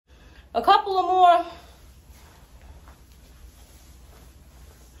A couple of more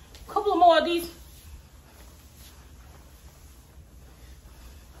of these.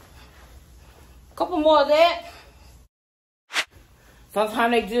 Couple more of that.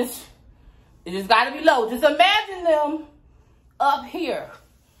 Sometimes they just gotta be low. Just imagine them up here,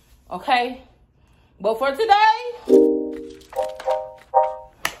 okay? But for today,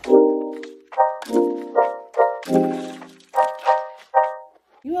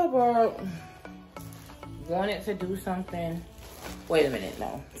 you ever wanted to do something? Wait a minute,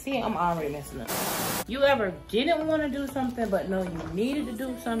 no. See, I'm already messing up. You ever didn't want to do something, but know you needed to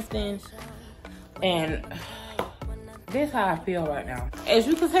do something? And this is how I feel right now. As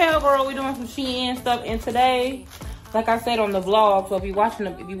you can tell, girl, we're doing some Shein stuff. And today, like I said on the vlog, so if you watch the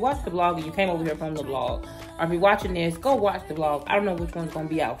vlog and you came over here from the vlog, or if you're watching this, go watch the vlog. I don't know which one's gonna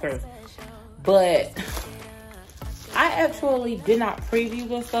be out first, but I actually did not preview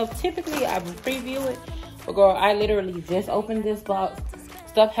this stuff. Typically, I would preview it, but girl, I literally just opened this box.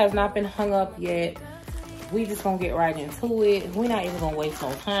 Stuff has not been hung up yet. We just gonna get right into it. We're not even gonna waste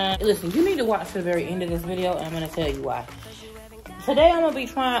no time. Listen, you need to watch to the very end of this video, and I'm gonna tell you why. Today, I'm gonna be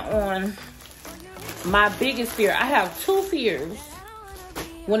trying on my biggest fear. I have two fears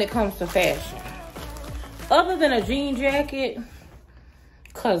when it comes to fashion. Other than a jean jacket,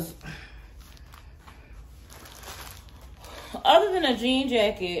 other than a jean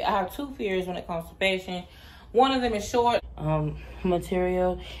jacket, I have two fears when it comes to fashion. One of them is short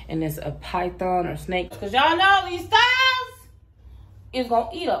material, and it's a python or snake. Because y'all know these styles is going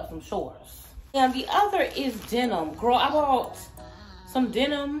to eat up some shorts. And the other is denim. Girl, I bought some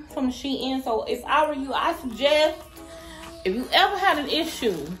denim from Shein. So if I were you, I suggest, if you ever had an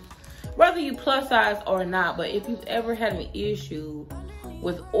issue, whether you plus size or not, but if you've ever had an issue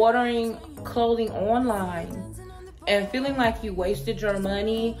with ordering clothing online and feeling like you wasted your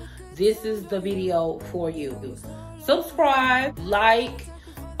money, this is the video for you. Subscribe, like,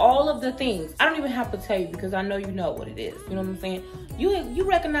 all of the things. I don't even have to tell you because I know you know what it is. You know what I'm saying? You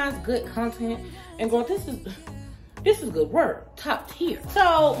recognize good content, and girl, this is good work, top tier.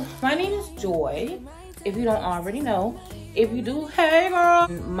 So my name is Joy, if you don't already know. If you do, hey girl.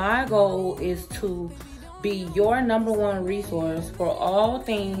 My goal is to be your #1 resource for all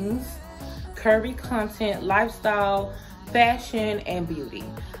things curvy content, lifestyle, fashion, and beauty.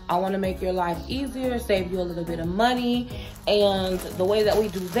 I want to make your life easier, save you a little bit of money, and the way that we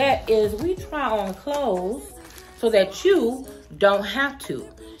do that is we try on clothes so that you don't have to.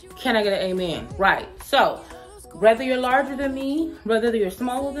 Can I get an amen? Right. So whether you're larger than me, whether you're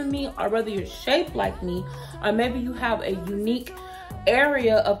smaller than me, or whether you're shaped like me, or maybe you have a unique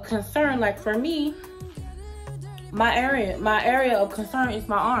area of concern, like for me, my area of concern is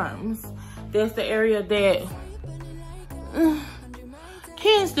my arms. That's the area that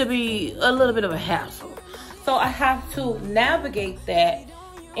tends to be a little bit of a hassle. So I have to navigate that,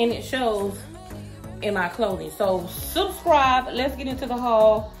 and it shows in my clothing. So subscribe, let's get into the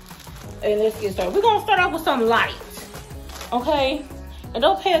haul, and let's get started. We're gonna start off with something light, okay? And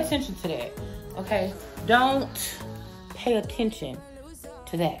don't pay attention to that, okay? Don't pay attention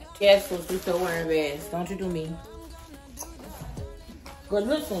to that. Yes, we still wearing vests. Don't you do me. But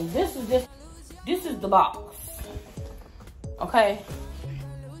listen, this is the box, okay?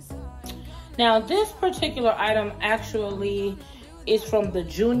 Now, this particular item actually is from the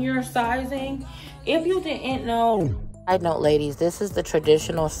junior sizing. If you didn't know, side note, ladies, this is the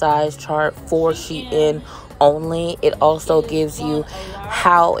traditional size chart for Shein only. It also gives you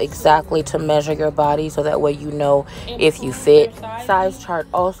how exactly to measure your body, so that way you know if you fit. Size chart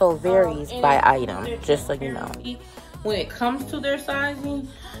also varies by item, just so you know. When it comes to their sizing,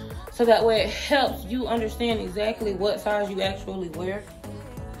 so that way it helps you understand exactly what size you actually wear.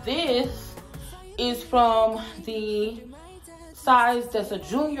 This is from the size that's a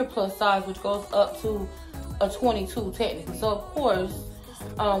junior plus size, which goes up to a 22 technically. So of course,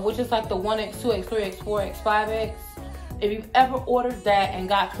 which is like the 1X, 2X, 3X, 4X, 5X. If you've ever ordered that and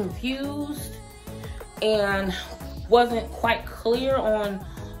got confused and wasn't quite clear on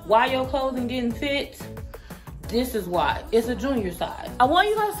why your clothing didn't fit, this is why. It's a junior size. I want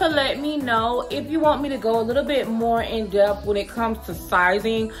you guys to let me know if you want me to go a little bit more in depth when it comes to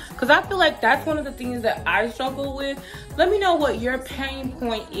sizing, because I feel like that's one of the things that I struggle with. Let me know what your pain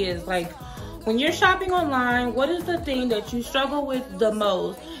point is. Like, when you're shopping online, what is the thing that you struggle with the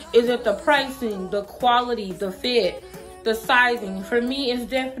most? Is it the pricing, the quality, the fit, the sizing? For me, it's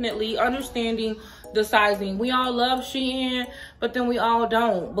definitely understanding the sizing. We all love Shein, but then we all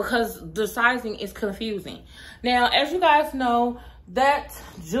don't, because the sizing is confusing. Now, as you guys know, that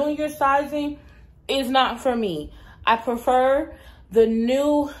junior sizing is not for me. I prefer the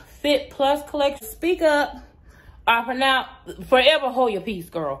new Fit Plus collection. Speak up. I pronounce forever hold your peace,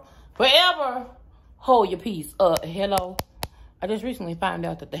 girl. Forever hold your peace. Hello. I just recently found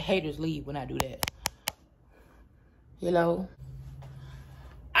out that the haters leave when I do that. Hello.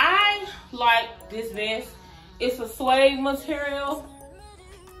 I like this vest. It's a suede material.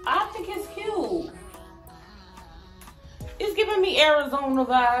 I think it's cute. It's giving me Arizona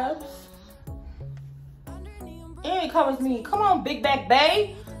vibes. And it covers me. Come on, big back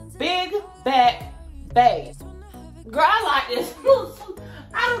bae. Big back bae. Girl, I like this.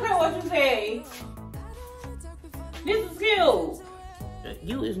 I don't care what you say. This is cute.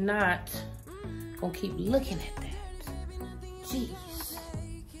 You is not gonna keep looking at that. Jeez.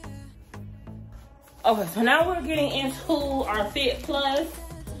 Okay, so now we're getting into our Fit Plus,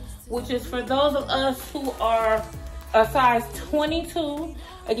 which is for those of us who are a size 22.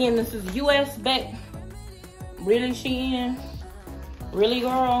 Again, this is US back. Really, Shein? Really,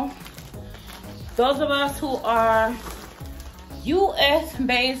 girl? Those of us who are US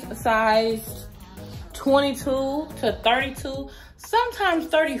based size 22 to 32, sometimes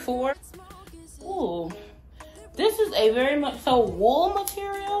 34. Ooh, this is a very much so wool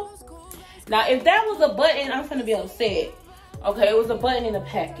material. Now, if that was a button, I'm gonna be upset. Okay, it was a button in the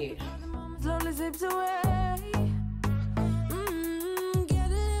packet.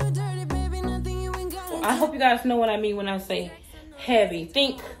 I hope you guys know what I mean when I say heavy.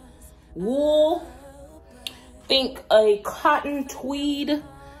 Think wool, think a cotton tweed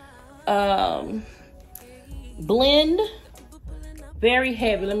blend. Very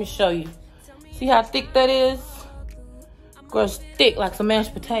heavy. Let me show you. See how thick that is? Girl, it's thick like some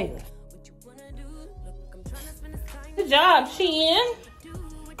mashed potatoes. Good job, Shein.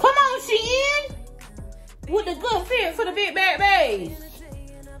 Come on, Shein. With the good fit for the big back base.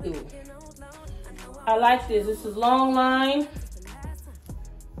 Ooh. I like this. This is long line.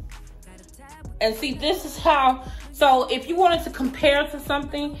 And see, this is how, so if you wanted to compare to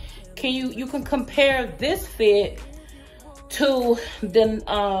something, you can compare this fit to the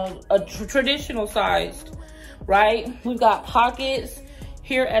a traditional sized, right? We've got pockets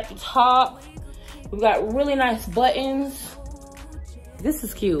here at the top. We've got really nice buttons. This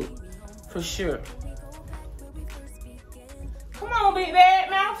is cute, for sure. Come on, big bad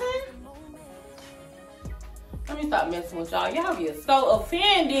mountain. Let me stop messing with y'all. Y'all get so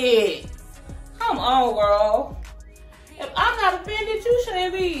offended. Come on, girl. If I'm not offended, you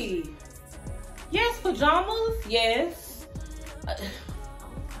shouldn't be. Yes, pajamas. Yes.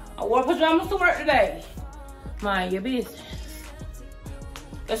 I wore pajamas to work today. Mind your business.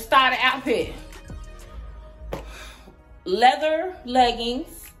 Let's start the outfit. Leather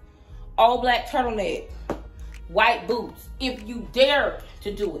leggings, all black turtleneck, white boots. If you dare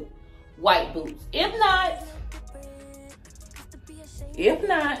to do it, white boots. If not, you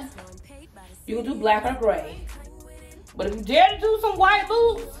can do black or gray. But if you dare to do some white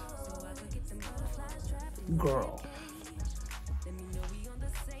boots, girl,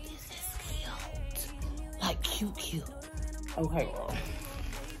 this is cute. Like cute. Okay, girl.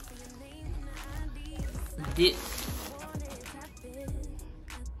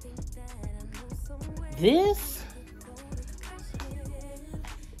 This,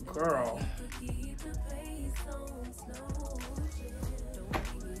 girl.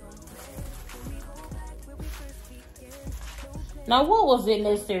 Now, what was it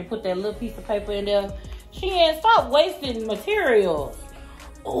necessary to put that little piece of paper in there? Shein, stop wasting materials.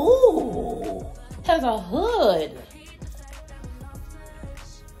 Ooh, has a hood.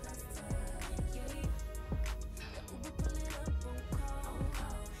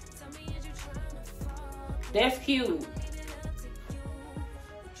 That's cute.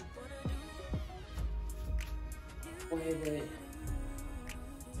 Wait.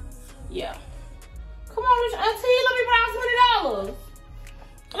 Yeah. Come on, Auntie, let me borrow $20.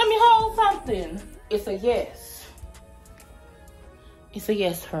 Let me hold something. It's a yes. It's a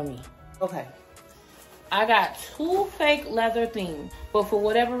yes for me. Okay. I got 2 fake leather things, but for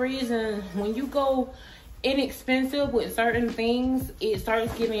whatever reason, when you go inexpensive with certain things, it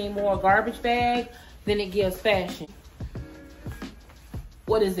starts giving more garbage bag than it gives fashion.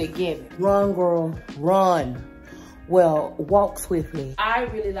 What is it giving? Run, girl, run. Well, walk swiftly. I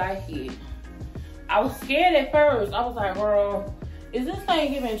really like it. I was scared at first. I was like, girl, is this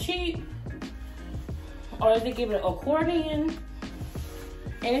thing giving cheap? Or is it giving accordion?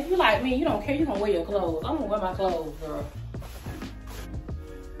 And if you like me, you don't care, you gonna wear your clothes. I'm gonna wear my clothes, girl.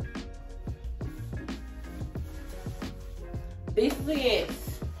 This is it.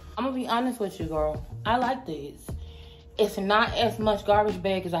 I'm gonna be honest with you, girl. I like this. It's not as much garbage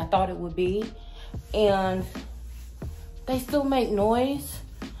bag as I thought it would be. And they still make noise,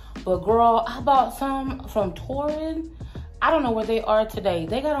 But girl, I bought some from Torrid. I don't know where they are today.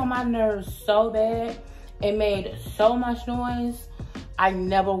 They got on my nerves so bad. It made so much noise. I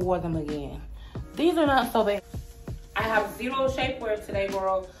never wore them again. These are not so bad. I have zero shapewear today,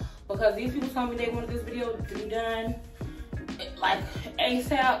 girl, because these people told me they wanted this video to be done like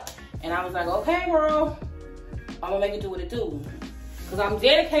ASAP. And I was like, okay, girl, I'm gonna make it do what it do. Because I'm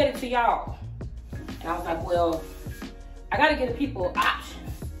dedicated to y'all. And I was like, well, I gotta give the people options.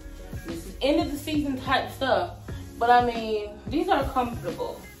 This is end of the season type stuff. But I mean, these are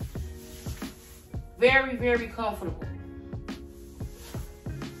comfortable. Very, very comfortable.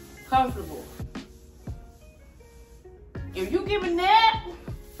 Comfortable. If you giving that,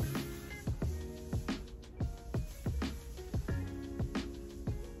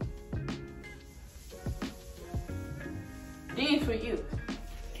 these for you.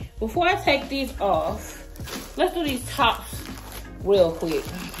 Before I take these off, let's do these tops real quick.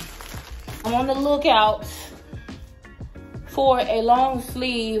 I'm on the lookout for a long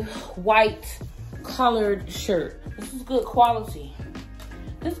sleeve white colored shirt. This is good quality.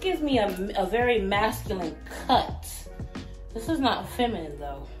 This gives me a very masculine cut. This is not feminine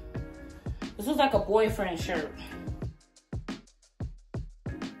though. This is like a boyfriend shirt.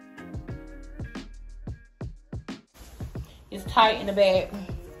 It's tight in the back,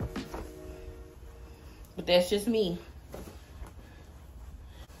 but that's just me.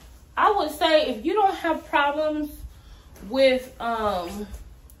 I would say if you don't have problems with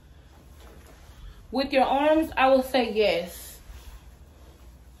your arms, I would say yes.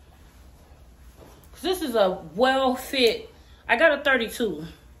 This is a well fit. I got a 32,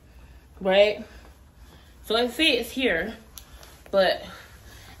 right? So it fits here, and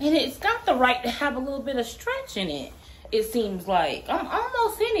it's got the right to have a little bit of stretch in it. It seems like I'm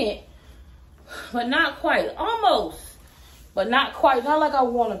almost in it, but not quite. Almost, but not quite. Not like I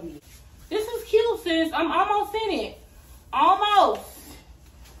want to be. This is cute, sis. I'm almost in it. Almost.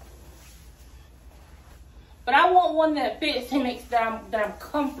 But I want one that fits and makes that I'm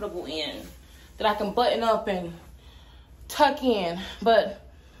comfortable in. That I can button up and tuck in. But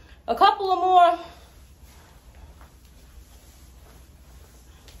a couple of more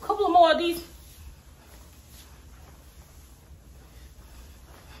of these.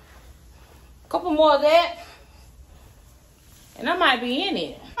 Couple more of that. And I might be in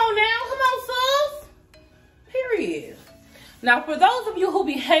it. Oh, now, come on, sus. Period. Now, for those of you who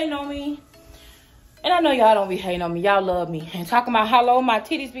be hating on me, and I know y'all don't be hating on me, y'all love me, and talking about how low my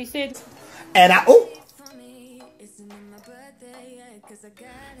titties be sitting. And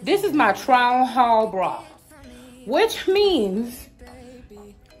this is my try on haul bra, which means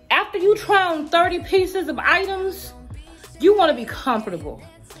after you try on 30 pieces of items, you want to be comfortable,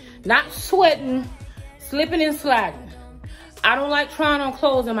 not sweating, slipping and sliding. I don't like trying on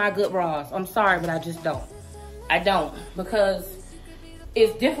clothes in my good bras. I'm sorry, but I just don't. I don't, because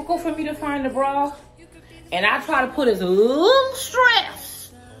it's difficult for me to find a bra, and I try to put as little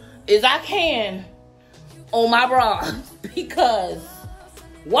stress as I can on my bra, because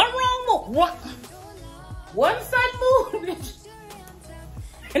one sudden move, bitch,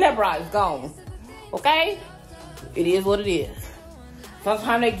 and that bra is gone. Okay? It is what it is.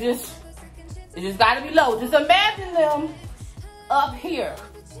 Sometimes it just gotta be low. Just imagine them up here.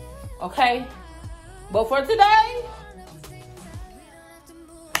 Okay? But for today,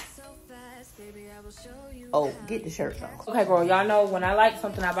 oh, get the shirt though. Okay, girl, y'all know when I like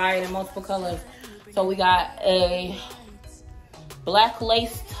something, I buy it in multiple colors. So we got a black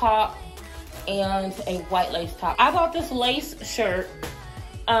lace top and a white lace top. I bought this lace shirt.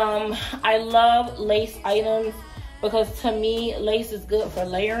 I love lace items because to me, lace is good for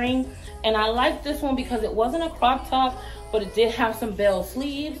layering. And I like this one because it wasn't a crop top, but it did have some bell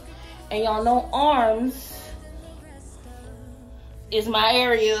sleeves. And y'all know arms is my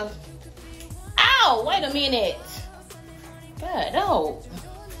area. Ow, wait a minute. God, no.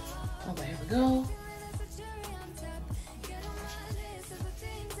 Okay, here we go.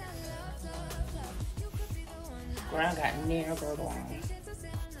 Girl, I got narrow girdle on.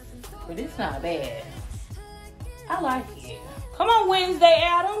 But it's not bad. I like it. Come on, Wednesday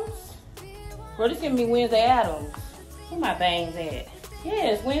Addams. Bro, this gonna be Wednesday Addams. Where my bangs at?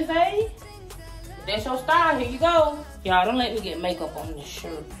 Yes, Wednesday. That's your style. Here you go. Y'all, don't let me get makeup on this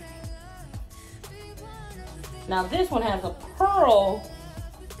shirt. Now, this one has a pearl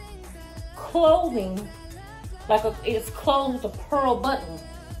clothing. Like it's closed with a pearl button.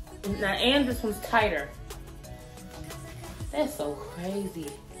 Now, and this one's tighter. That's so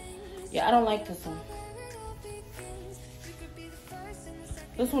crazy. Yeah, I don't like this one.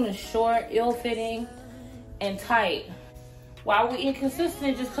 This one is short, ill-fitting, and tight. Why we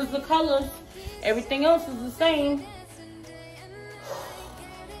inconsistent just because the colors, everything else is the same.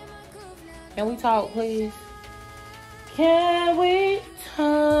 Can we talk, please? Can we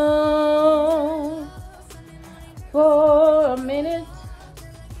talk for a minute?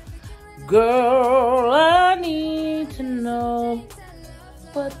 Girl, I need to know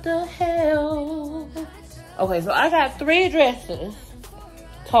what the hell. Okay, so I got 3 dresses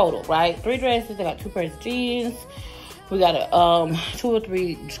total, right? 3 dresses. I got 2 pairs of jeans. We got a 2 or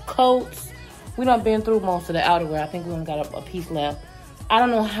 3 coats. We done been through most of the outerwear. I think we only got a piece left. I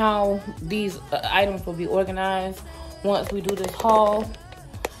don't know how these items will be organized once we do this haul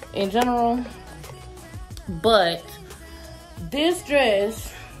in general. But this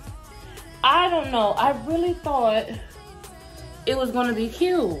dress, I don't know. I really thought it was gonna be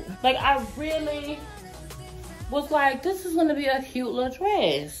cute. Like, I really was like, this is gonna be a cute little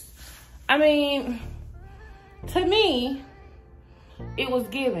dress. I mean, to me, it was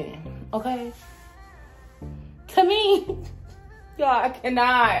given, okay? To me, y'all, I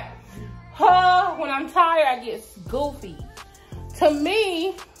cannot. When I'm tired, I get goofy. To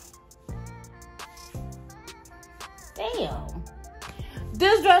me, damn.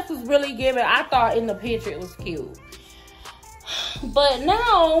 This dress was really given. I thought in the picture it was cute. But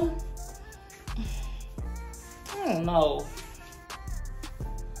now, I don't know.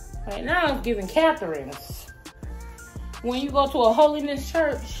 Right now it's giving Catherine's. When you go to a holiness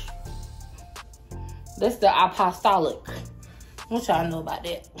church, that's the apostolic. What y'all know about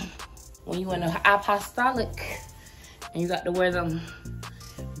that? When you in the apostolic and you got to wear them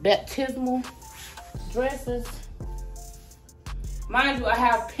baptismal dresses. Mind you, I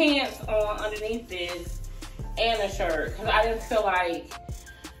have pants on underneath this and a shirt because I didn't feel like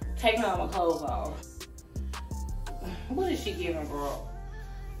taking all my clothes off. What is she giving, bro?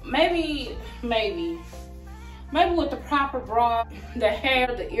 Maybe with the proper bra, the hair,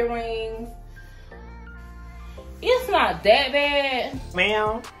 the earrings. It's not that bad.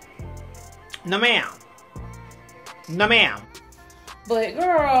 Ma'am. No, ma'am. No, ma'am. But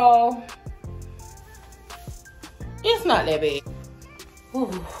girl, it's not that bad.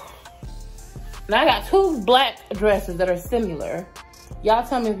 Ooh. Now I got 2 black dresses that are similar. Y'all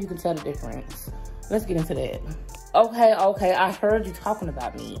tell me if you can tell the difference. Let's get into that. Okay, I heard you talking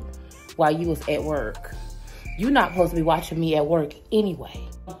about me while you was at work. You're not supposed to be watching me at work anyway.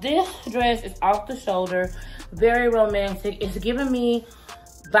 This dress is off the shoulder, very romantic. It's giving me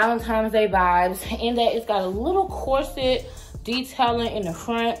Valentine's Day vibes in that it's got a little corset detailing in the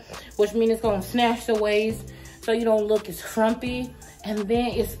front, which means it's gonna snatch the waist so you don't look as frumpy. And then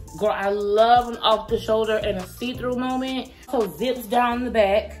it's, girl, I love an off the shoulder and a see-through moment. So zips down the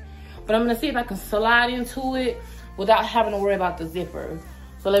back, but I'm gonna see if I can slide into it without having to worry about the zipper.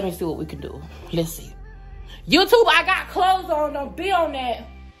 So let me see what we can do. Let's see. YouTube, I got clothes on. Don't be on that.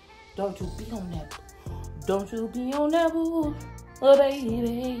 Don't you be on that. Don't you be on that, boo. Oh,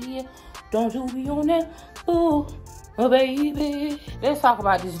 baby. Don't you be on that, boo. Oh, baby. Let's talk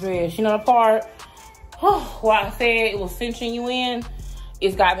about this dress. You know the part where I said it was cinching you in?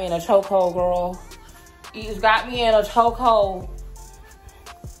 It's got me in a chokehold, girl. It's got me in a chokehold.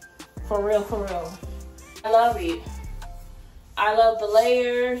 For real, for real. I love it. I love the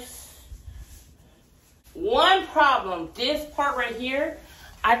layers. One problem, this part right here,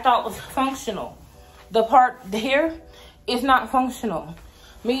 I thought was functional. The part here is not functional,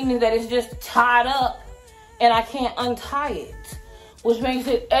 meaning that it's just tied up and I can't untie it, which makes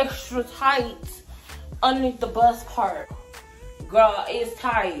it extra tight underneath the bust part. Girl, it's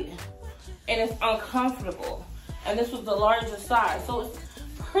tight and it's uncomfortable. And this was the largest size. So it's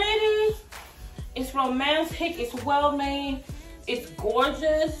pretty, it's romantic, it's well made, it's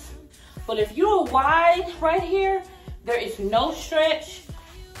gorgeous. But if you're wide right here, there is no stretch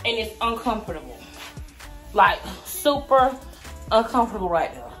and it's uncomfortable. Like, super uncomfortable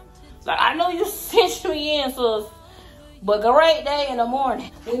right now. Like, I know you cinched me in, sis, but great day in the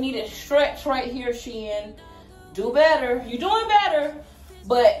morning. We need a stretch right here, Shein. Do better. You're doing better,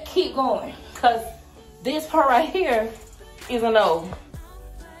 but keep going. Because this part right here is a no.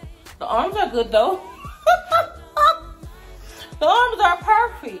 The arms are good, though. The arms are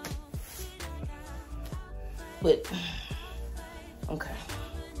perfect. But, okay.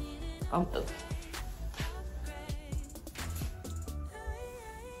 I'm through.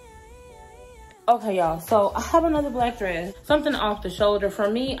 Okay, y'all, so I have another black dress. Something off the shoulder. For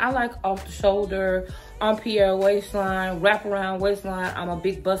me, I like off the shoulder, on Pierre waistline, wrap around waistline. I'm a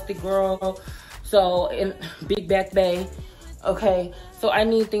big busty girl, so in big back bay. Okay, so I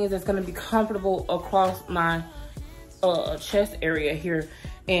need things that's gonna be comfortable across my chest area here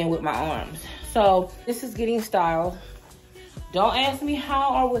and with my arms. So this is getting styled. Don't ask me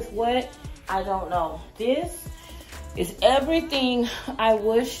how or with what. I don't know. This is everything I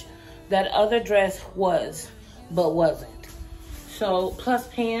wish that other dress was, but wasn't. So, plus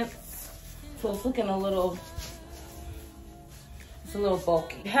pants. So it's looking a little, it's a little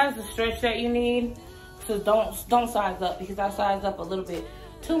bulky. It has the stretch that you need. So don't size up, because I sized up a little bit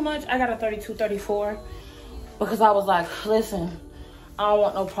too much. I got a 32, 34 because I was like, listen, I don't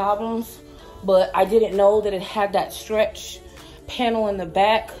want no problems. But I didn't know that it had that stretch panel in the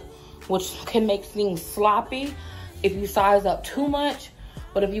back, which can make things sloppy if you size up too much.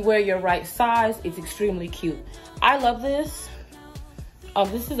 But if you wear your right size, it's extremely cute. I love this.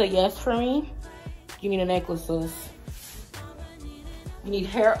 This is a yes for me. You need a necklace, sis. You need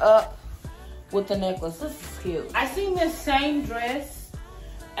hair up with the necklace. This is cute. I seen this same dress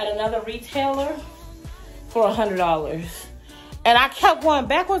at another retailer for $100. And I kept going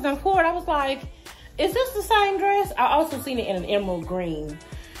backwards and forward. I was like, is this the same dress? I also seen it in an emerald green.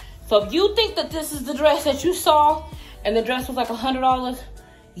 So if you think that this is the dress that you saw and the dress was like $100,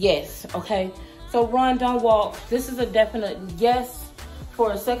 yes, okay? So run, don't walk. This is a definite yes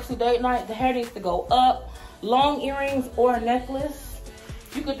for a sexy date night. The hair needs to go up, long earrings or a necklace.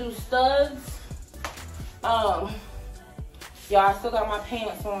 You could do studs. Yeah, I still got my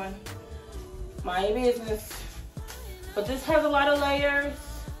pants on. My business. But this has a lot of layers.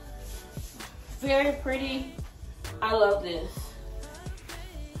 Very pretty. I love this.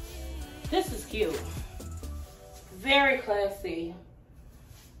 This is cute. Very classy.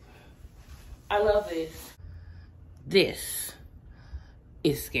 I love this. This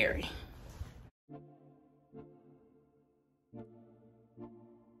is scary.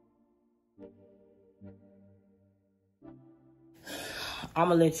 I'm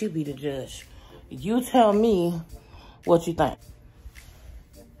gonna let you be the judge. You tell me what you think.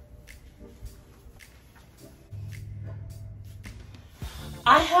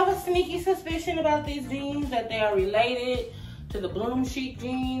 I have a sneaky suspicion about these jeans that they are related to the Bloom Chic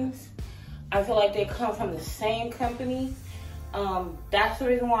jeans. I feel like they come from the same company. That's the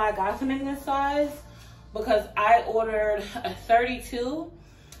reason why I got them in this size, because I ordered a 32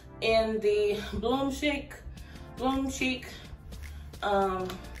 in the Bloom Chic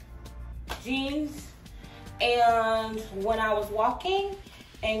jeans, and when I was walking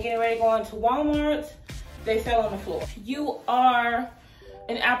and getting ready to go into Walmart, they fell on the floor. You are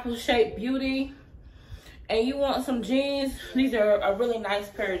an apple-shaped beauty and you want some jeans, these are a really nice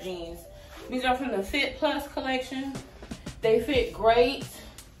pair of jeans. These are from the Fit Plus collection. They fit great.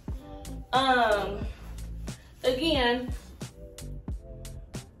 Again,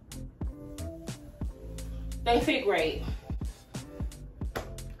 they fit great.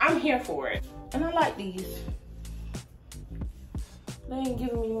 I'm here for it. And I like these. They ain't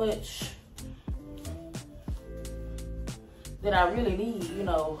giving me much that I really need, you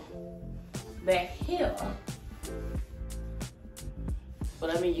know, back here.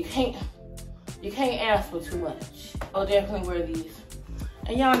 But I mean, you can't ask for too much. I'll definitely wear these.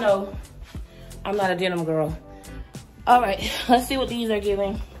 And y'all know, I'm not a denim girl. All right, let's see what these are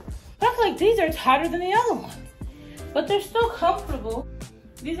giving. I feel like these are tighter than the other ones, but they're still comfortable.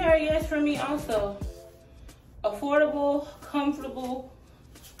 These are a yes for me also. Affordable, comfortable,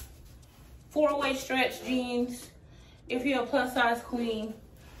 4-way stretch jeans. If you're a plus size queen,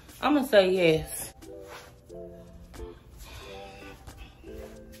 I'm gonna say yes.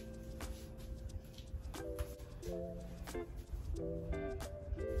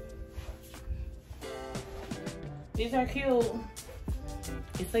 These are cute.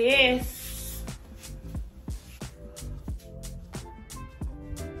 It's a yes.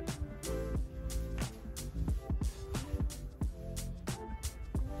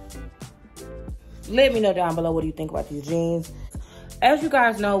 Let me know down below what do you think about these jeans. As you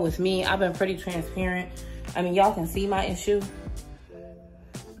guys know, with me, I've been pretty transparent. I mean, y'all can see my issue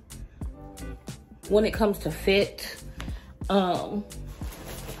when it comes to fit. When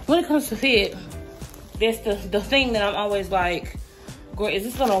it comes to fit, that's the thing that I'm always like, is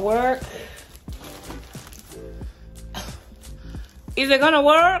this gonna work? Is it gonna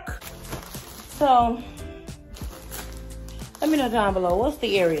work? So let me know down below, what's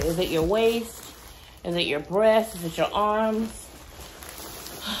the area? Is it your waist? Is it your breast? Is it your arms?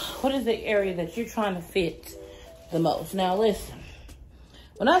 What is the area that you're trying to fit the most? Now listen,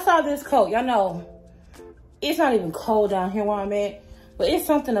 when I saw this coat, y'all know, it's not even cold down here where I'm at, but it's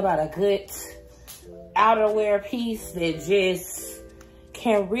something about a good outerwear piece that just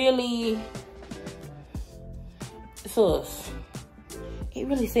can really, sus, it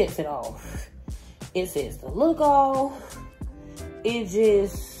really sets it off. It sets the look off. It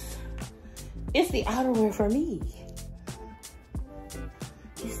just, it's the outerwear for me.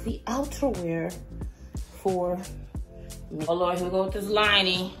 the outerwear for me. Oh Lord, here we go with this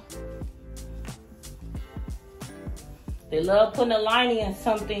lining. They love putting a lining in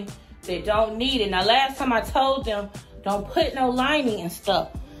something they don't need it. Now, last time I told them, don't put no lining and stuff.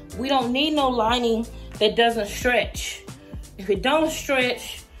 We don't need no lining that doesn't stretch. If it don't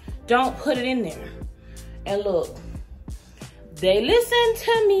stretch, don't put it in there. And look, they listen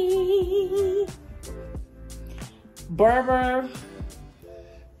to me. Berber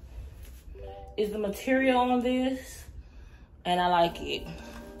is the material on this, and I like it.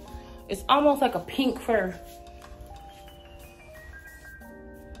 It's almost like a pink fur.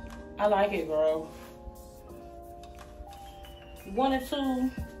 I like it, girl. 1 or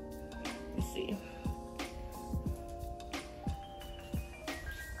 2. Let's see.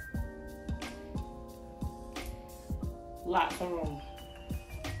 Lots of room.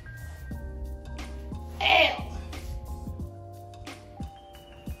 Ew.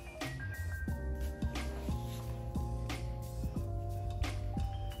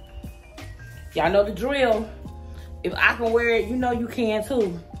 Y'all know the drill. If I can wear it, you know you can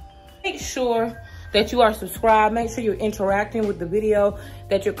too. Make sure that you are subscribed. Make sure you're interacting with the video,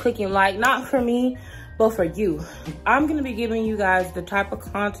 that you're clicking like, not for me, but for you. I'm gonna be giving you guys the type of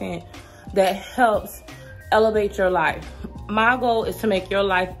content that helps elevate your life. My goal is to make your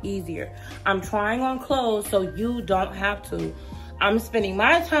life easier. I'm trying on clothes so you don't have to. I'm spending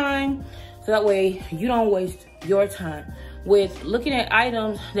my time so that way you don't waste your time with looking at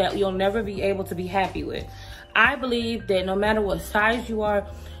items that you'll never be able to be happy with. I believe that no matter what size you are,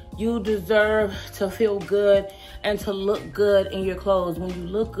 you deserve to feel good and to look good in your clothes. When you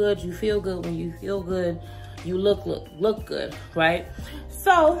look good, you feel good. When you feel good, you look good, right?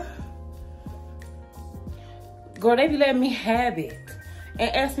 So, girl, they be letting me have it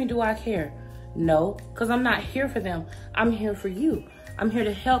and ask me, do I care? No, because I'm not here for them. I'm here for you. I'm here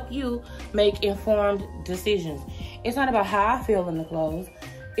to help you make informed decisions. It's not about how I feel in the clothes.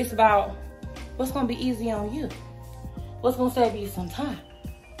 It's about what's going to be easy on you. What's going to save you some time.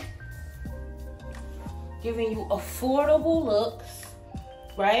 Giving you affordable looks,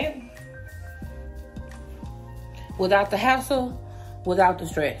 right? Without the hassle, without the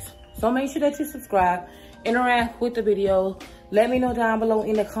stress. So make sure that you subscribe, interact with the video. Let me know down below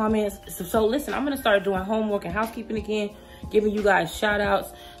in the comments. So listen, I'm gonna start doing homework and housekeeping again, giving you guys shout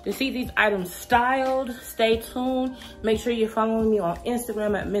outs. To see these items styled, stay tuned. Make sure you're following me on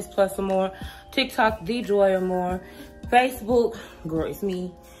Instagram at Miss Plus Amor, TikTok, The Joy Amor, Facebook, girl, it's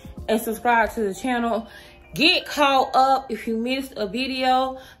me, and subscribe to the channel. Get caught up. If you missed a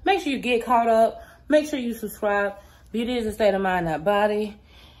video, make sure you get caught up. Make sure you subscribe. Beauty is a state of mind, not body.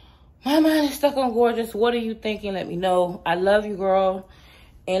 My mind is stuck on gorgeous. What are you thinking? Let me know. I love you, girl.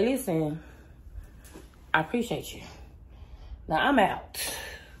 And listen, I appreciate you. Now I'm out.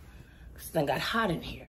 This thing got hot in here.